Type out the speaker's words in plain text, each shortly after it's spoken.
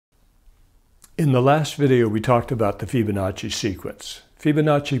In the last video, we talked about the Fibonacci sequence.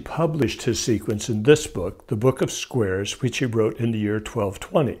 Fibonacci published his sequence in this book, the Book of Squares, which he wrote in the year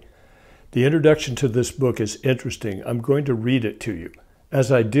 1220. The introduction to this book is interesting. I'm going to read it to you.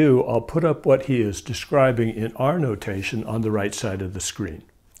 As I do, I'll put up what he is describing in our notation on the right side of the screen.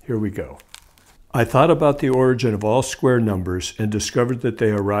 Here we go. I thought about the origin of all square numbers and discovered that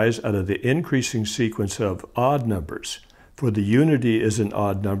they arise out of the increasing sequence of odd numbers. For the unity is an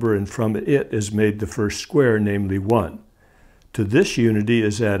odd number, and from it is made the first square, namely 1. To this unity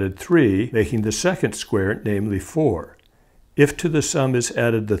is added 3, making the second square, namely 4. If to the sum is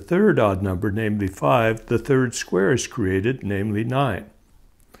added the third odd number, namely 5, the third square is created, namely 9.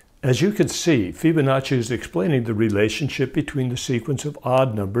 As you can see, Fibonacci is explaining the relationship between the sequence of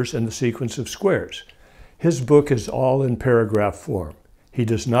odd numbers and the sequence of squares. His book is all in paragraph form. He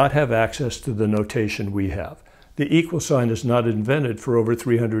does not have access to the notation we have. The equal sign is not invented for over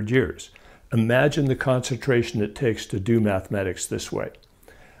 300 years. Imagine the concentration it takes to do mathematics this way.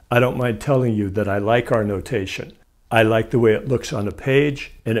 I don't mind telling you that I like our notation. I like the way it looks on a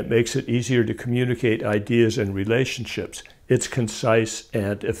page, and it makes it easier to communicate ideas and relationships. It's concise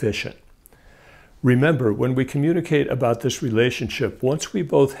and efficient. Remember, when we communicate about this relationship, once we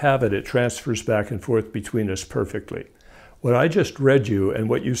both have it, it transfers back and forth between us perfectly. What I just read you and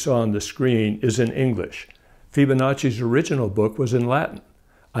what you saw on the screen is in English. Fibonacci's original book was in Latin.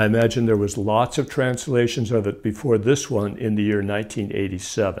 I imagine there was lots of translations of it before this one in the year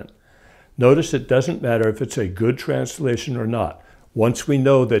 1987. Notice it doesn't matter if it's a good translation or not. Once we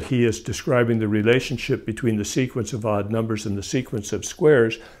know that he is describing the relationship between the sequence of odd numbers and the sequence of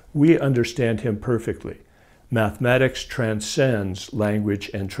squares, we understand him perfectly. Mathematics transcends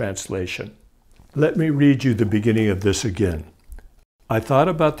language and translation. Let me read you the beginning of this again. I thought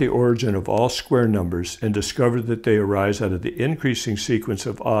about the origin of all square numbers and discovered that they arise out of the increasing sequence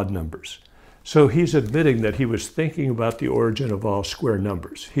of odd numbers. So he's admitting that he was thinking about the origin of all square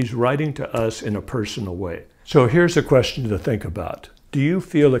numbers. He's writing to us in a personal way. So here's a question to think about. Do you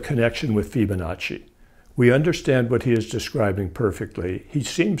feel a connection with Fibonacci? We understand what he is describing perfectly. He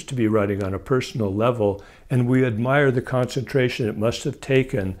seems to be writing on a personal level, and we admire the concentration it must have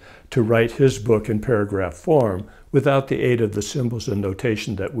taken to write his book in paragraph form without the aid of the symbols and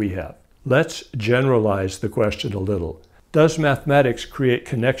notation that we have. Let's generalize the question a little. Does mathematics create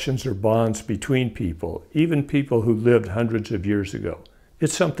connections or bonds between people, even people who lived hundreds of years ago?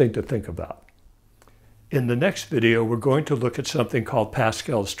 It's something to think about. In the next video, we're going to look at something called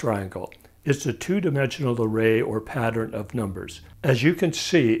Pascal's triangle. It's a two-dimensional array or pattern of numbers. As you can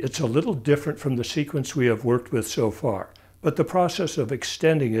see, it's a little different from the sequence we have worked with so far, but the process of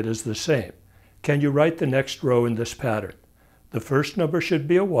extending it is the same. Can you write the next row in this pattern? The first number should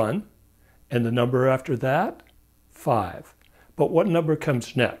be a 1, and the number after that, 5. But what number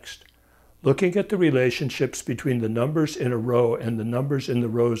comes next? Looking at the relationships between the numbers in a row and the numbers in the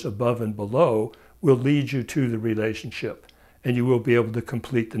rows above and below will lead you to the relationship, and you will be able to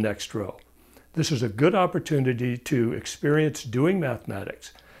complete the next row. This is a good opportunity to experience doing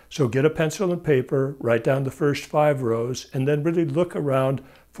mathematics. So get a pencil and paper, write down the first 5 rows, and then really look around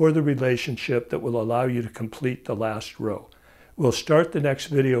for the relationship that will allow you to complete the last row. We'll start the next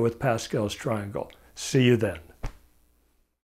video with Pascal's triangle. See you then.